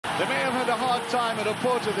They may have had a hard time at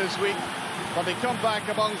Oporto this week, but they come back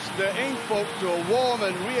amongst the Ain folk to a warm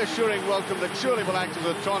and reassuring welcome that surely will act as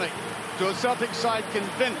a tonic to a Celtic side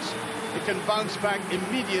convinced it can bounce back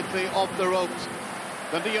immediately off the ropes.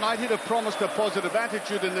 Dundee United have promised a positive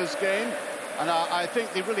attitude in this game, and I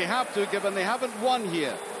think they really have to, given they haven't won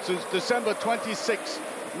here since December 26,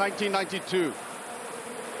 1992.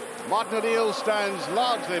 Martin O'Neill stands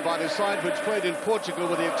largely by the side which played in Portugal,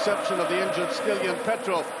 with the exception of the injured Stilian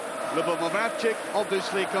Petrov. Hatrick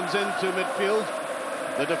obviously comes into midfield.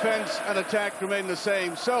 The defence and attack remain the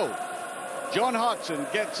same. So, John Hartson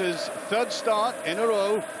gets his third start in a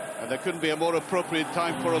row, and there couldn't be a more appropriate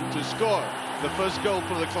time for him to score the first goal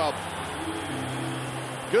for the club.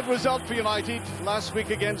 Good result for United last week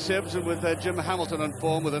against Hibs, and with Jim Hamilton on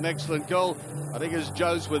form with an excellent goal. I think his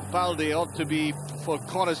joust with Balde ought to be for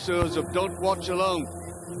connoisseurs of don't watch alone.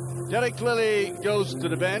 Derek Lilly goes to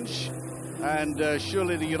the bench, and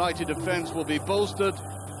surely the United defence will be bolstered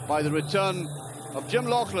by the return of Jim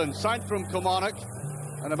Laughlin, signed from Kilmarnock,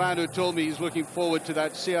 and a man who told me he's looking forward to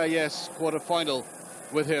that CIS quarter-final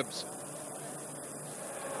with Hibs.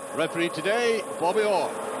 Referee today, Bobby Orr.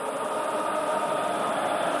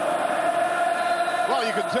 Well,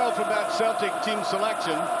 you can tell from that Celtic team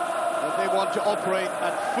selection that they want to operate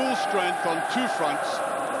at full strength on two fronts,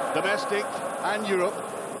 domestic and Europe,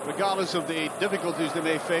 regardless of the difficulties they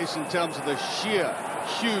may face in terms of the sheer,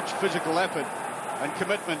 huge physical effort and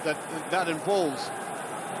commitment that involves.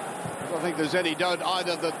 I don't think there's any doubt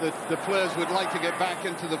either that the players would like to get back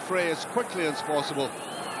into the fray as quickly as possible.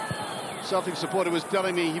 Celtic supporter was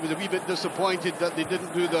telling me he was a wee bit disappointed that they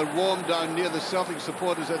didn't do the warm down near the Celtic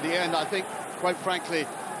supporters at the end. I think, quite frankly,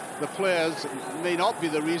 the players may not be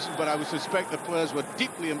the reason, but I would suspect the players were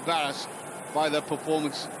deeply embarrassed by their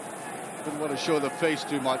performance. Didn't want to show their face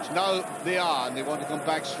too much. Now they are, and they want to come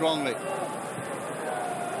back strongly.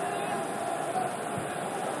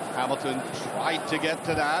 Hamilton tried to get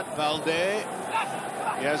to that. Balde.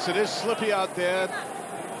 Yes, it is slippy out there.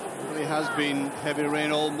 It really has been heavy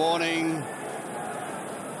rain all morning.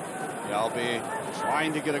 Galbi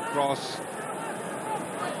trying to get across.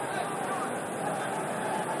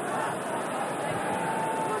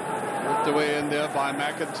 Whipped away in there by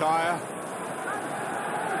McIntyre.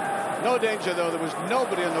 No danger, though. There was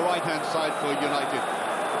nobody on the right-hand side for United.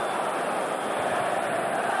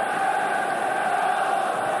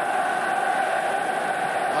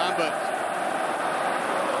 Lambert.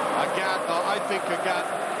 I think Agat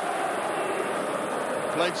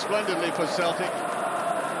played splendidly for Celtic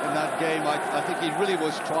in that game. I think he really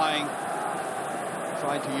was trying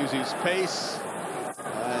to use his pace,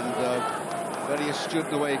 and very astute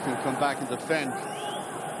in the way he can come back and defend.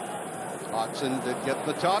 Hartson did get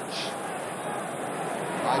the touch.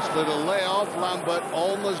 Nice little layoff. Lambert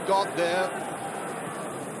almost got there.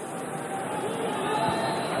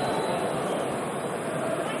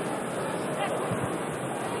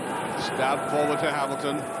 Stab forward to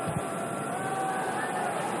Hamilton.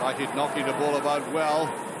 United knocking the ball about well.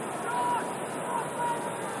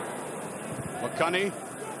 McCunney.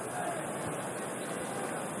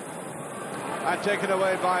 And taken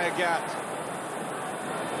away by Agat.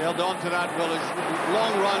 Held on to that well. His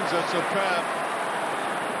long runs are superb.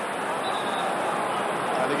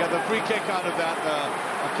 And they get the free kick out of that.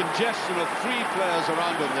 A congestion of three players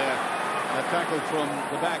around him there. And a tackle from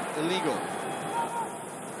the back, illegal.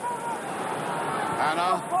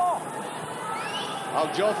 Anna.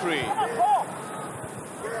 Al-Joffrey.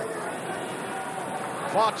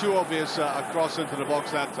 Far too obvious a cross into the box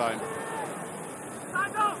that time.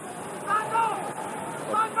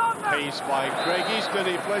 Pace by Craig Easton.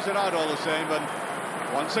 He plays it out all the same, but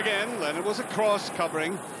once again, Leonard was a cross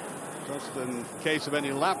covering, just in case of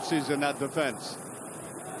any lapses in that defence.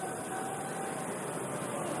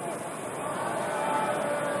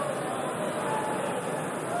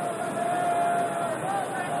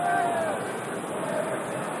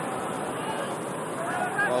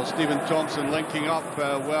 Well, Stephen Thompson linking up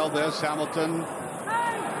well. There's Hamilton.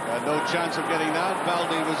 No chance of getting that.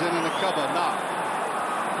 Balde was in the cover. Now,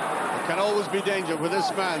 can always be danger with this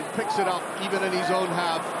man. Picks it up even in his own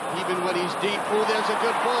half, even when he's deep. Oh, there's a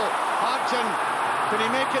good ball. Hartson, can he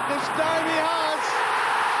make it this time? He has.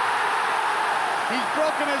 He's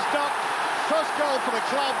broken his duck. First goal for the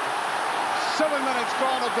club. 7 minutes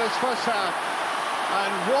gone of this first half.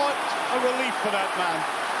 And what a relief for that man.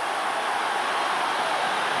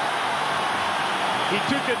 He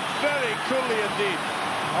took it very coolly indeed.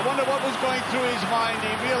 I wonder what was going through his mind.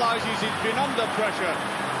 He realizes he's been under pressure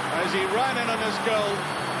as he ran in on his goal,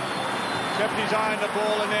 kept his eye on the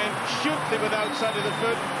ball, and then shoot with outside of the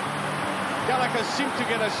foot. Gallagher seemed to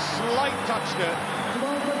get a slight touch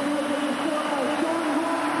there.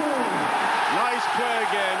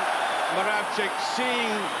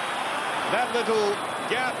 seeing that little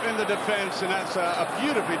gap in the defense, and that's a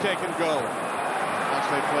beautifully taken goal.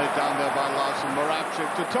 Nicely played down there by Larson.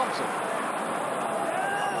 Moravchik to Thompson.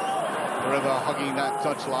 River hugging that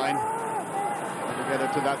touchline to get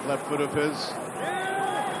it to that left foot of his.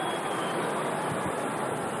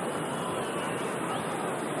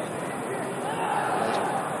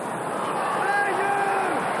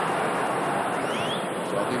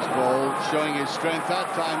 Celtic's ball showing his strength that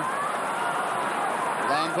time.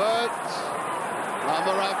 Lambert.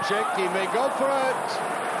 Moravchik, he may go for it.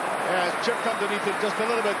 Yeah, chipped underneath it just a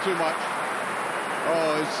little bit too much.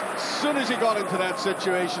 Oh, as soon as he got into that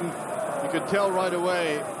situation, you could tell right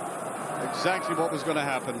away exactly what was going to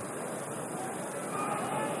happen.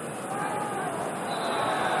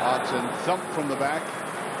 Hartson thumped from the back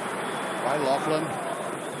by Laughlin.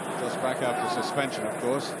 Just back after suspension, of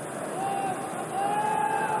course.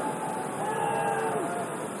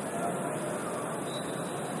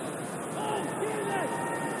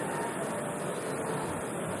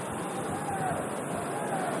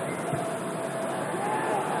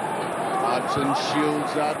 Hartson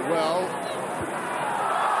shields that well.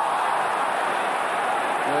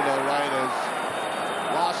 The riders.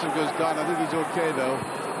 Larson goes down. I think he's okay though.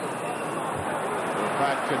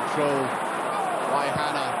 Bad control by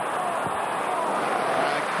Hannah.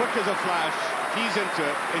 Quick as a flash. He's into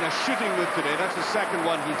it in a shooting mood today. That's the second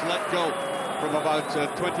one he's let go from about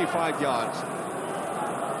 25 yards.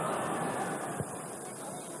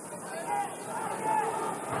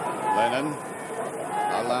 Lennon.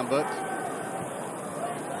 Lambert.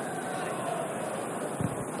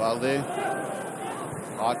 Balde.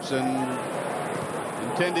 Hartson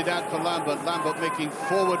intended that for Lambert. Lambert making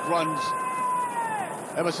forward runs.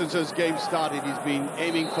 Ever since this game started, he's been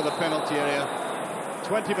aiming for the penalty area.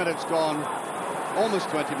 20 minutes gone, almost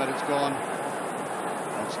 20 minutes gone,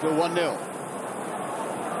 and still 1-0.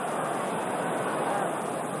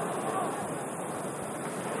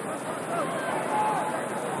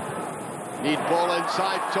 Need ball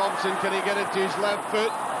inside. Thompson, can he get it to his left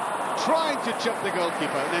foot? Trying to chip the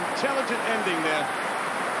goalkeeper. An intelligent ending there.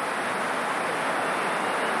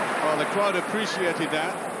 Well, the crowd appreciated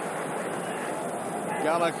that.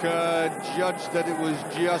 Gallagher judged that it was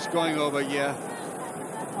just going over, yeah.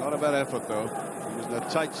 Not a bad effort, though. He was in a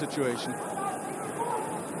tight situation.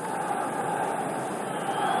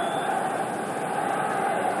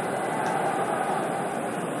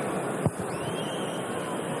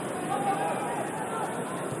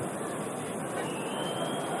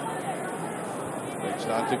 Breaks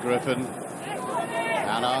down to Griffin.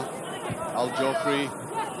 Anna. Al-Joffrey.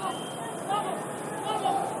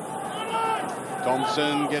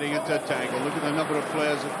 Thompson getting into a tangle. Look at the number of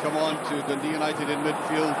players that come on to Dundee United in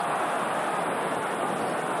midfield.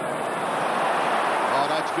 Oh,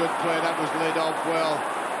 that's good play. That was laid off well.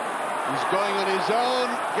 He's going on his own.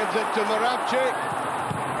 Gives it to Moravchik.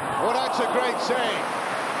 Oh, that's a great save.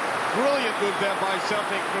 Brilliant move there by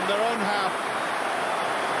Celtic from their own half.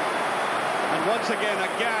 And once again,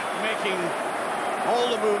 Agat making all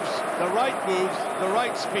the moves, the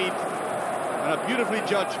right speed, and a beautifully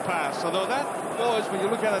judged pass. Although that was, when you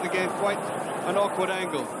look at it again, quite an awkward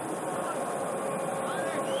angle.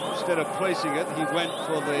 Instead of placing it, he went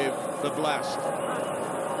for the blast.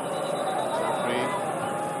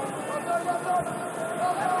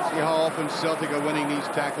 See how often Celtic are winning these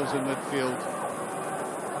tackles in midfield.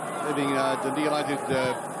 Leaving Dundee United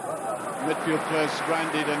midfield players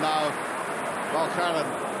stranded, and now Valkaran.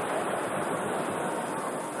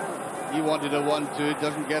 He wanted a 1-2,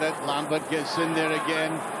 doesn't get it. Lambert gets in there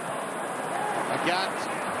again. Agat.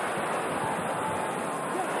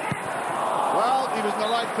 Well, he was in the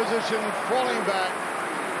right position, falling back.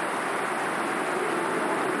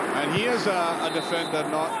 And he is a defender,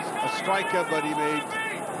 not a striker, but he made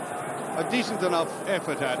a decent enough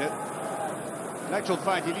effort at it. In actual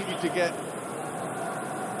fact, he needed to get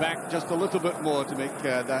back just a little bit more to make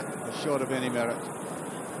that short of any merit.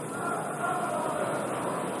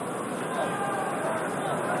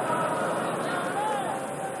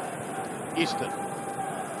 Easton.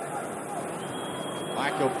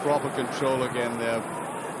 Lack of proper control again there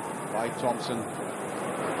by Thompson.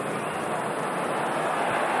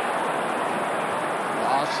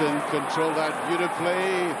 Larson controlled that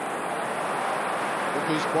beautifully. Look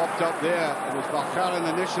who's popped up there. It was Valkaran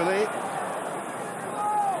initially.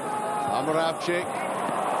 Moravchik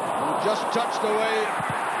just touched away.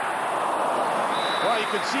 Well, you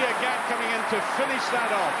could see Agat coming in to finish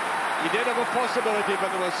that off. He did have a possibility,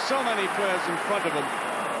 but there were so many players in front of him.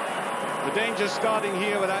 The danger starting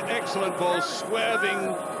here with that excellent ball,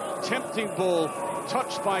 swerving, tempting ball,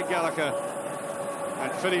 touched by Gallagher,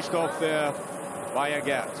 and finished off there by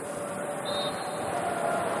Agat.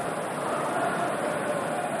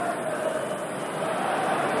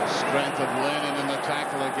 Strength of Lennon in the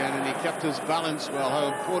tackle again, and he kept his balance well. How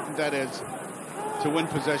important that is to win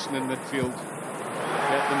possession in midfield.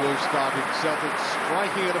 Get the move started. Celtic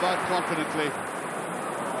striking it about confidently.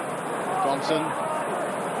 Thompson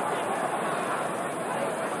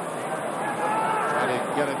trying to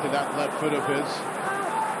get into that left foot of his.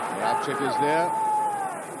 Rapchick is there.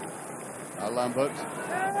 Lambert.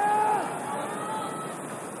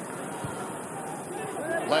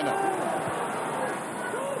 Leno.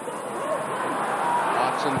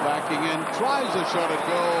 Hartson backing in, tries a shot at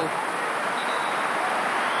goal.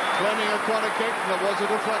 Claiming a corner kick, and there was a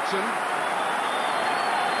deflection.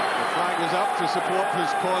 The flag was up to support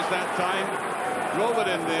his cause that time. Drove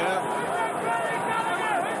it in there.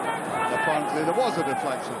 And apparently there was a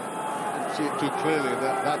deflection. Didn't see it too clearly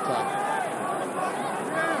that time.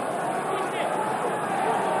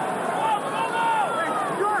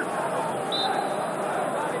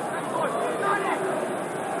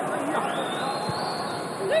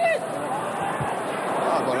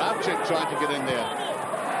 Trying to get in there.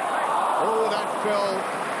 Oh, that fell.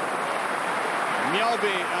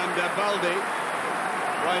 Mjallby and Balde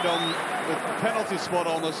right on the penalty spot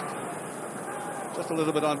almost. Just a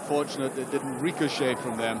little bit unfortunate it didn't ricochet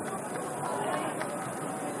from them.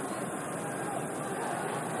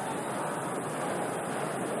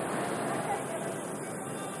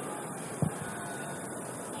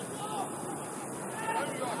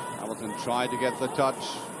 Hamilton tried to get the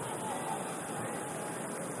touch.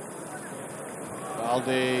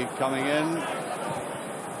 Balde coming in.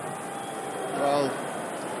 Well,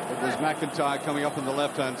 it was McIntyre coming up on the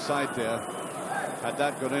left-hand side there. Had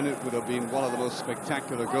that got in, it would have been one of the most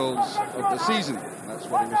spectacular goals of the season. That's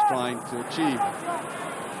what he was trying to achieve.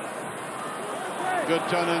 Good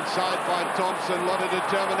turn inside by Thompson. A lot of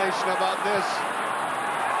determination about this.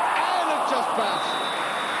 And it just passed.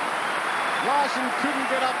 Larson couldn't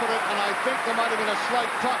get up with it, and I think there might have been a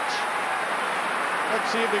slight touch. Let's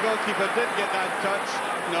see if the goalkeeper did get that touch.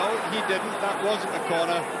 No, he didn't. That wasn't a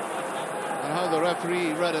corner. And how the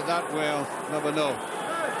referee read it that way, I'll never know.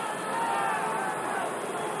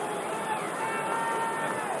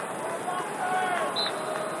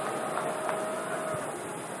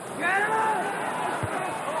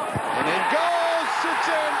 And it goes! Sits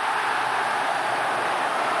in!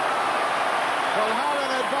 Well, Harlan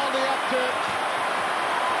had Balde up to it.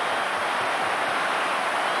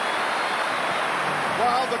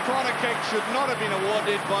 Well, the corner kick should not have been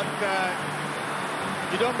awarded, but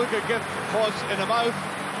you don't look a gift horse in the mouth.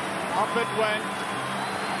 Up it went,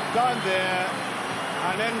 down there,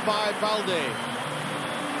 and in by Balde.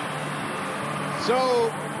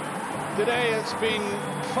 So, today it's been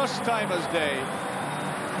first timers day.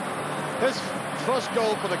 His first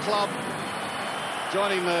goal for the club,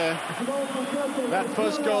 joining that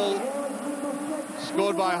first goal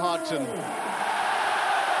scored by Hartson.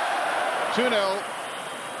 2-0.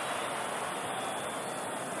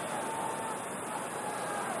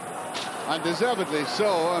 And deservedly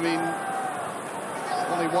so. I mean,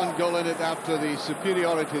 only one goal in it after the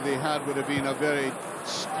superiority they had would have been a very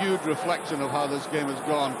skewed reflection of how this game has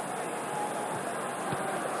gone.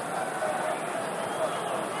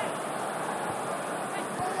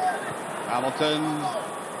 Hamilton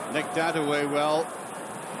nicked that away well.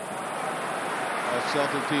 A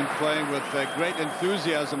Celtic team playing with great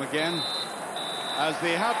enthusiasm again. As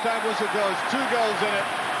the half-time whistle goes, 2 goals in it.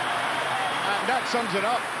 And that sums it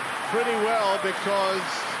up pretty well, because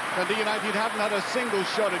Dundee United haven't had a single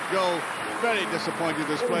shot at goal. Very disappointing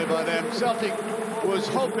display by them. Celtic was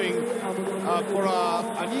hoping for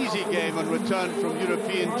an easy game in return from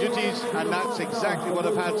European duties, and that's exactly what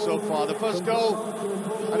they've had so far. The first goal,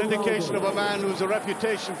 an indication of a man who's a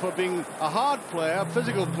reputation for being a hard player, a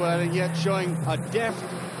physical player, and yet showing a deft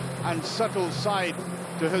and subtle side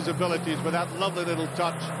to his abilities with that lovely little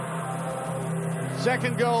touch.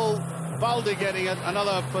 Second goal, Balde getting it,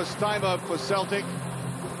 another first-timer for Celtic.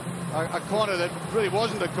 A corner that really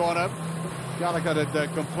wasn't a corner. Gallagher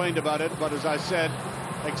had complained about it, but as I said,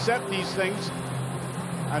 accept these things.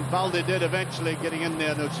 And Balde did eventually, getting in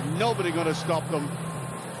there. There's nobody going to stop them,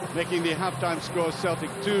 making the half-time score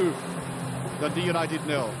Celtic 2, Dundee United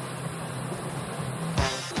 0.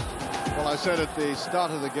 Well, I said at the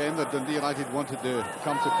start of the game that Dundee United wanted to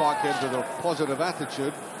come to Parkhead with a positive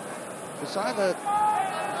attitude. It's either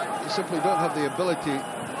you simply don't have the ability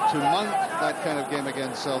to mount that kind of game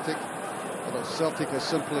against Celtic, but Celtic is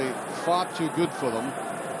simply far too good for them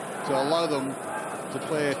to allow them to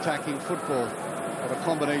play attacking football, or a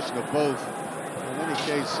combination of both. In any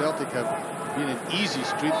case, Celtic have been an easy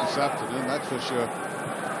street this afternoon, that's for sure.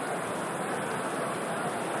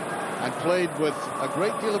 And played with a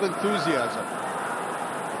great deal of enthusiasm.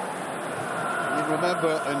 You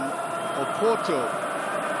remember in Oporto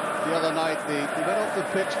the other night, they went off the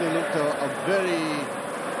pitch, they looked a very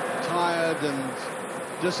tired and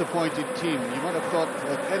disappointed team. You might have thought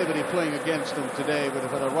that anybody playing against them today would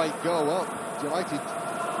have had a right go. Well, United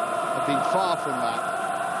have been far from that.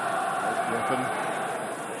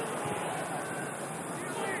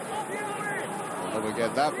 We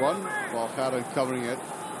get that one. Balkaran covering it,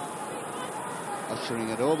 ushering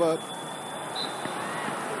it over.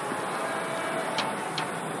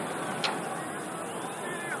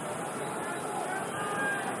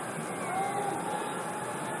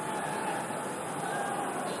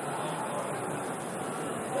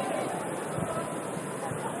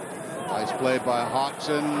 Nice play by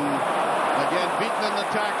Hartson. Again beaten in the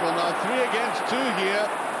tackle. Now 3 against 2 here.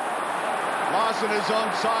 Larson is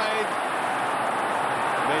onside.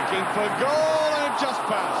 Making for goal, and it just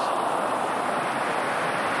passed.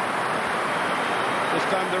 This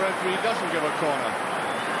time the referee doesn't give a corner.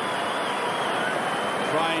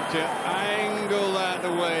 Trying to angle that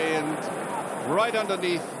away, and right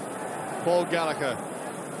underneath Paul Gallagher.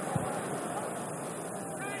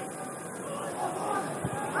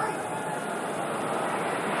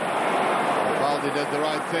 Valdi did the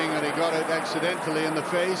right thing, and he got it accidentally in the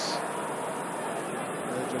face.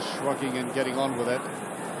 They're just shrugging and getting on with it.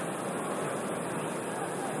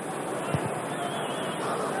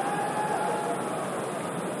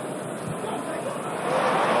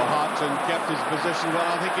 Kept his position well.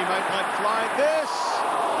 I think he might let fly. This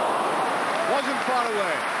wasn't far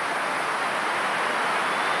away.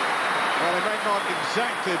 Well, he might not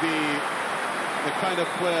exactly be the kind of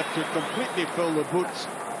player to completely fill the boots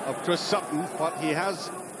of Chris Sutton, but he has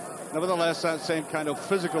nevertheless that same kind of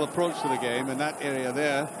physical approach to the game in that area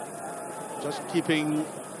there, just keeping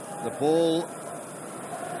the ball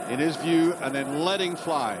in his view and then letting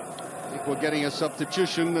fly. I think we're getting a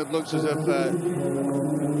substitution. It looks as if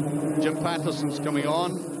Jim Patterson's coming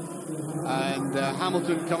on and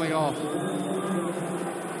Hamilton coming off.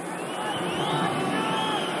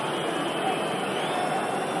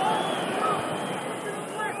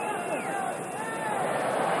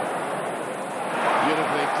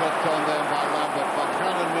 Beautifully clipped on there by Lambert.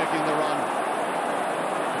 Buchanan making the run.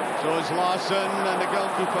 So is Larson, and the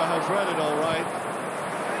goalkeeper has read it all right.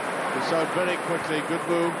 It's out very quickly. Good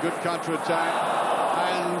move, good counter-attack.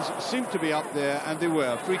 Hands seemed to be up there, and they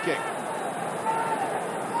were. Free kick.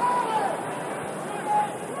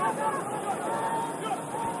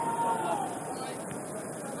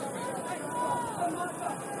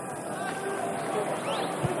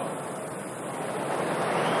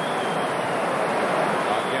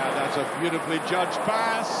 That's a beautifully judged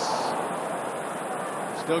pass.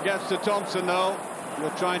 Still gets to Thompson, though.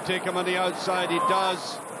 He'll try and take him on the outside. He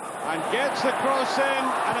does. And gets the cross in,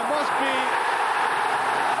 and it must be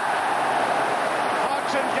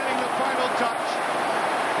Hartson getting the final touch.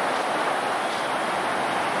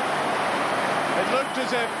 It looked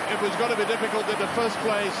as if it was going to be difficult in the first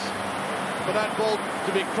place for that ball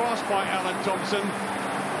to be crossed by Alan Thompson,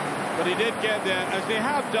 but he did get there, as they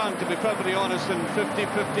have done, to be perfectly honest, in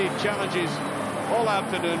 50-50 challenges all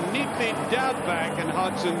afternoon. Neatly dabbed back, and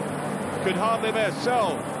Hartson could hardly miss.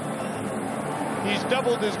 So he's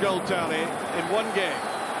doubled his goal tally in one game.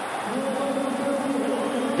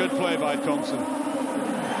 Good play by Thompson.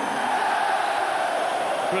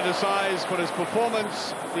 Criticised for his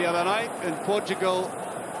performance the other night in Portugal.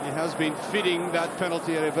 He has been feeding that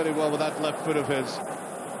penalty area very well with that left foot of his.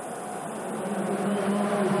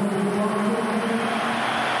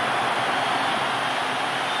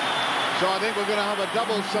 So I think we're going to have a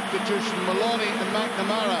double substitution. Maloney and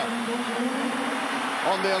McNamara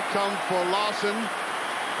on the account for Larson.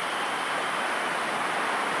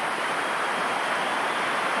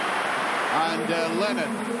 And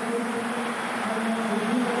Lennon.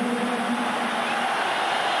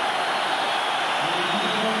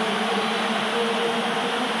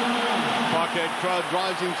 Parquet crowd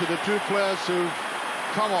rising to the two players who've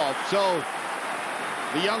come off. So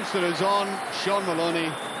the youngster is on, Sean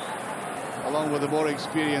Maloney, along with the more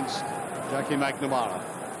experienced Jackie McNamara.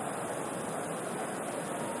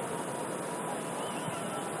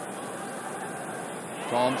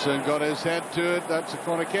 Thompson got his head to it. That's a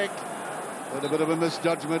corner kick. With a bit of a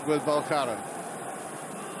misjudgment with Balkaran.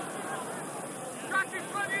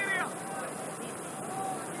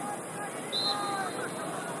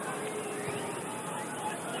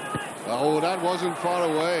 Oh, that wasn't far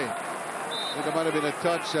away. I think it might have been a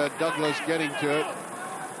touch. Douglas getting to it.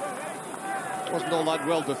 Wasn't all that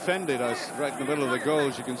well defended, right in the middle of the goal.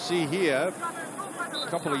 As you can see here, a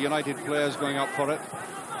couple of United players going up for it.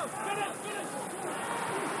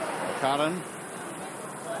 Karen.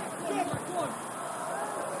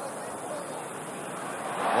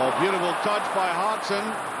 Oh, beautiful touch by Hartson.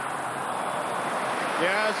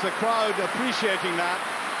 Yes, the crowd appreciating that.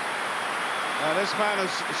 This man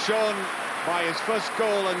has shown by his first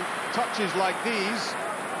goal and touches like these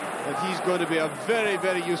that he's going to be a very,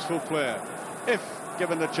 very useful player, if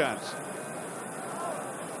given the chance.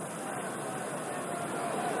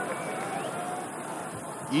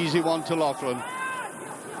 Easy one to Laughlin.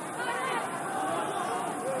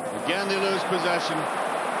 Again, they lose possession.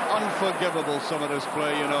 Unforgivable, some of this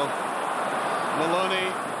play, you know.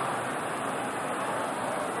 Maloney.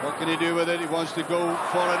 What can he do with it? He wants to go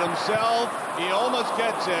for it himself. He almost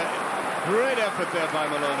gets it. Great effort there by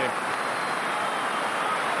Maloney.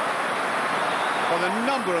 For the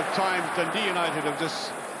number of times Dundee United have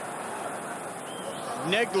just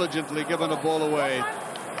negligently given the ball away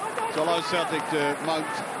to allow Celtic to mount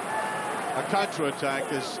a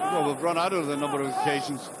counter-attack, as well, we've run out of the number of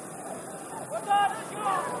occasions.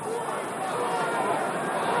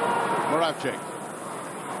 Moravcik.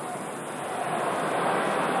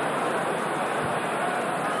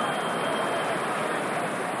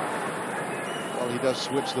 Well, he does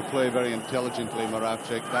switch the play very intelligently,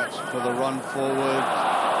 Moravcik. That's for the run forward.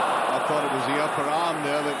 I thought it was the upper arm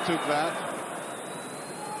there that took that.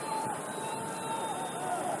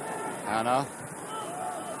 Anna.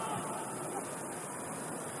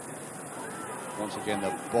 Once again,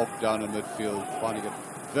 they're bogged down in midfield, finding it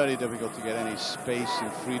very difficult to get any space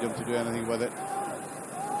and freedom to do anything with it.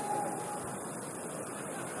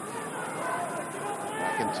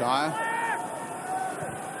 McIntyre.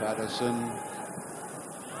 Patterson.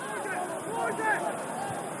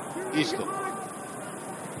 Easton.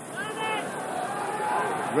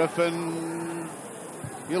 Griffin.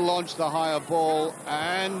 He'll launch the higher ball,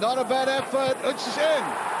 and not a bad effort. It's in.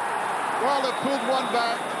 Well, they pulled one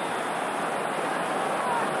back.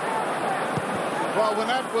 Well, when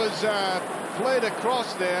that was played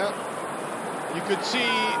across there, you could see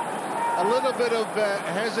a little bit of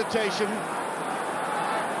hesitation.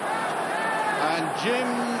 And Jim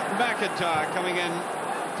McIntyre coming in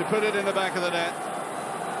to put it in the back of the net.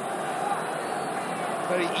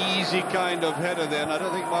 Very easy kind of header there, and I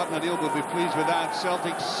don't think Martin O'Neill would be pleased with that.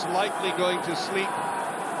 Celtic slightly going to sleep.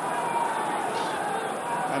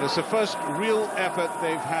 And it's the first real effort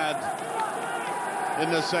they've had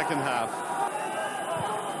in the second half.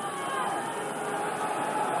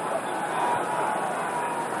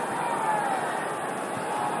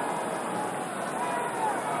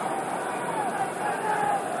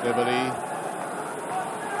 Dibbley.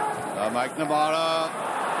 McNamara.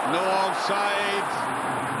 No offside.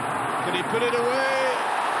 Can he put it away?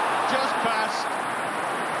 Just past.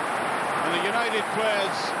 And the United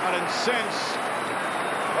players are incensed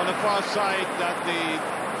on the far side that the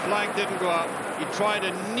flag didn't go up. He tried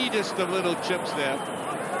the neatest of little chips there.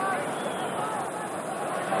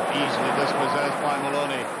 Easily dispossessed by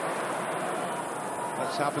Maloney.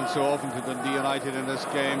 That's happened so often to Dundee United in this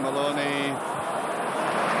game. Maloney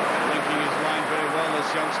linking his line very well, this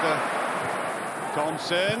youngster.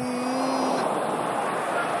 Thompson.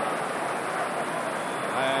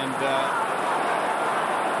 And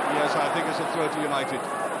yes, I think it's a throw to United.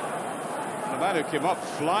 The man who came up,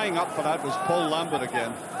 flying up for that, was Paul Lambert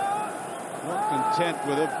again. Not content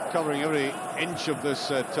with it covering every inch of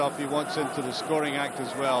this top. He wants into the scoring act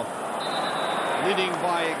as well. Leading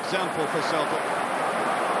by example for Celtic.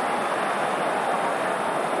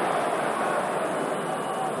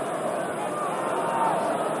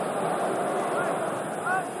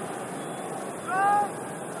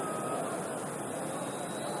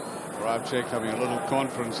 Moravcik having a little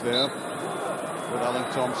conference there with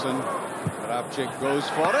Alan Thompson. Moravcik goes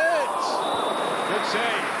for it. Good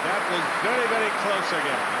save. That was very, very close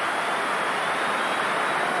again.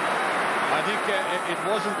 I think it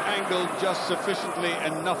wasn't angled just sufficiently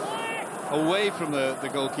enough away from the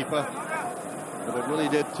goalkeeper, but it really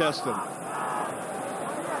did test him.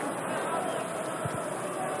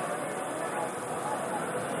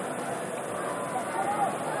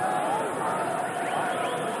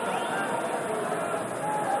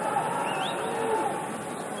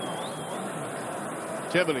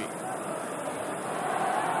 Dibbley.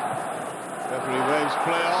 Referee waves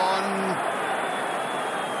play on.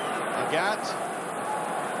 Agat.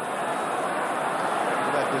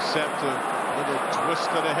 That deceptive little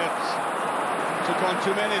twist to the hips. Took on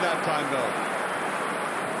too many that time, though.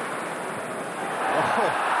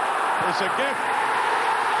 Oh, it's a gift.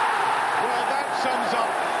 Well, that sums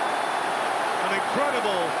up the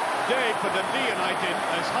incredible day for Dundee United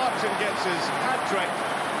as Hartson gets his hat-trick.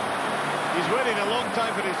 He's waiting a long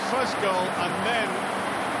time for his first goal, and then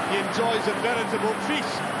he enjoys a veritable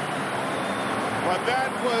feast. But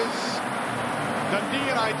that was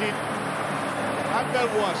Dundee United at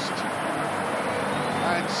their worst.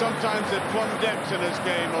 And sometimes they plumb depths in this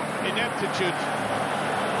game of ineptitude.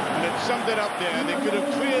 And it summed it up there. They could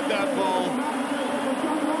have cleared that ball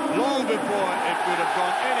long before it would have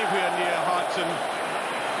gone anywhere near Hartson.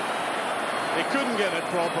 They couldn't get it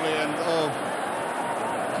properly, and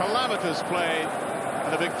calamitous play,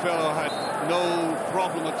 and the big fellow had no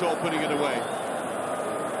problem at all putting it away.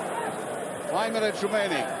 5 minutes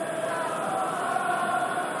remaining.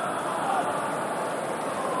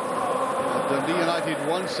 Dundee United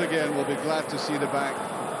once again will be glad to see the back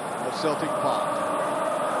of Celtic Park.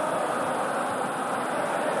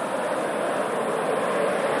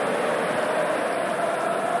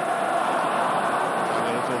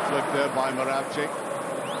 Flick there by Moravcik.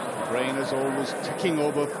 Brain is always ticking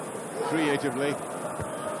over creatively.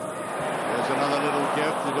 There's another little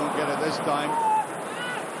gift. They don't get it this time.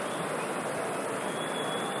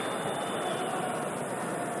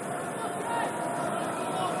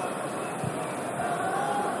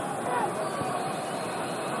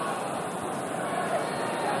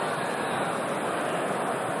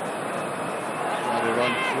 Try to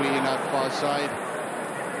run free in that far side.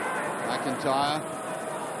 McIntyre.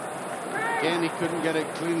 Again, he couldn't get it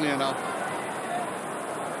cleanly enough.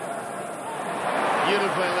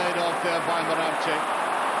 Beautifully laid off there by Moravcik.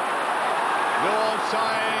 No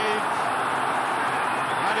offside.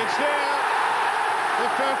 And it's there. The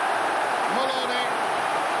fifth. Maloney.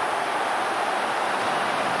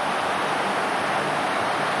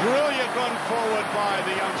 Brilliant run forward by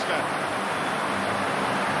the youngster.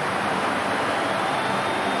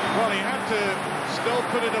 Well, he had to still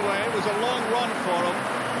put it away. It was a long run for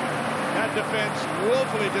him. That defence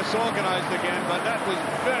woefully disorganised again, but that was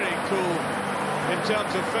very cool in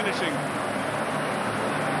terms of finishing.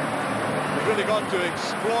 You've really got to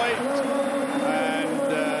exploit and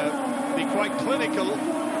be quite clinical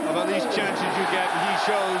about these chances you get, and he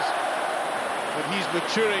shows that he's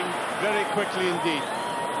maturing very quickly indeed.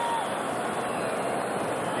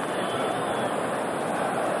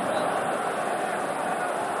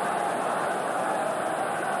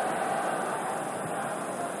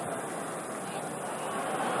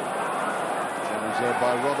 There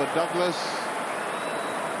by Robert Douglas.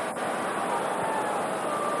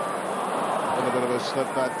 A little bit of a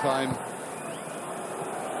slip that time.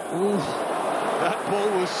 Ooh, that ball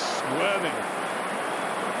was swerving.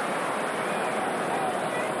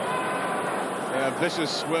 Yeah,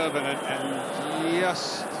 vicious swerving and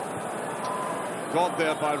just got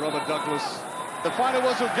there by Robert Douglas. The final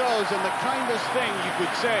whistle goes, and the kindest thing you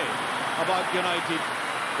could say about United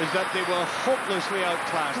is that they were hopelessly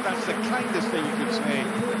outclassed. That's the kindest thing you could say.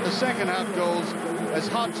 The second half goals as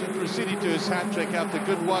Hartson proceeded to his hat-trick after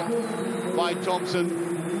good work by Thompson.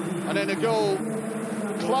 And then a goal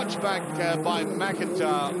clutched back by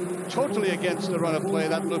McIntyre, totally against the run of play,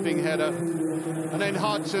 that looping header. And then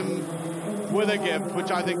Hartson with a gift,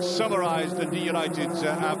 which I think summarised Dundee United's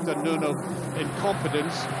afternoon of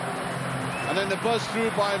incompetence. And then the buzz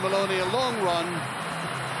through by Maloney, a long run.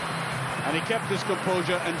 And he kept his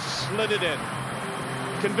composure and slid it in.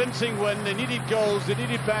 Convincing win. They needed goals. They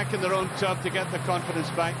needed back in their own turf to get the confidence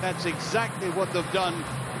back. That's exactly what they've done.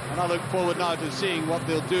 And I look forward now to seeing what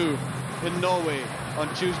they'll do in Norway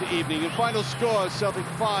on Tuesday evening. And final score, Celtic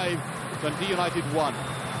 5, Dundee United 1.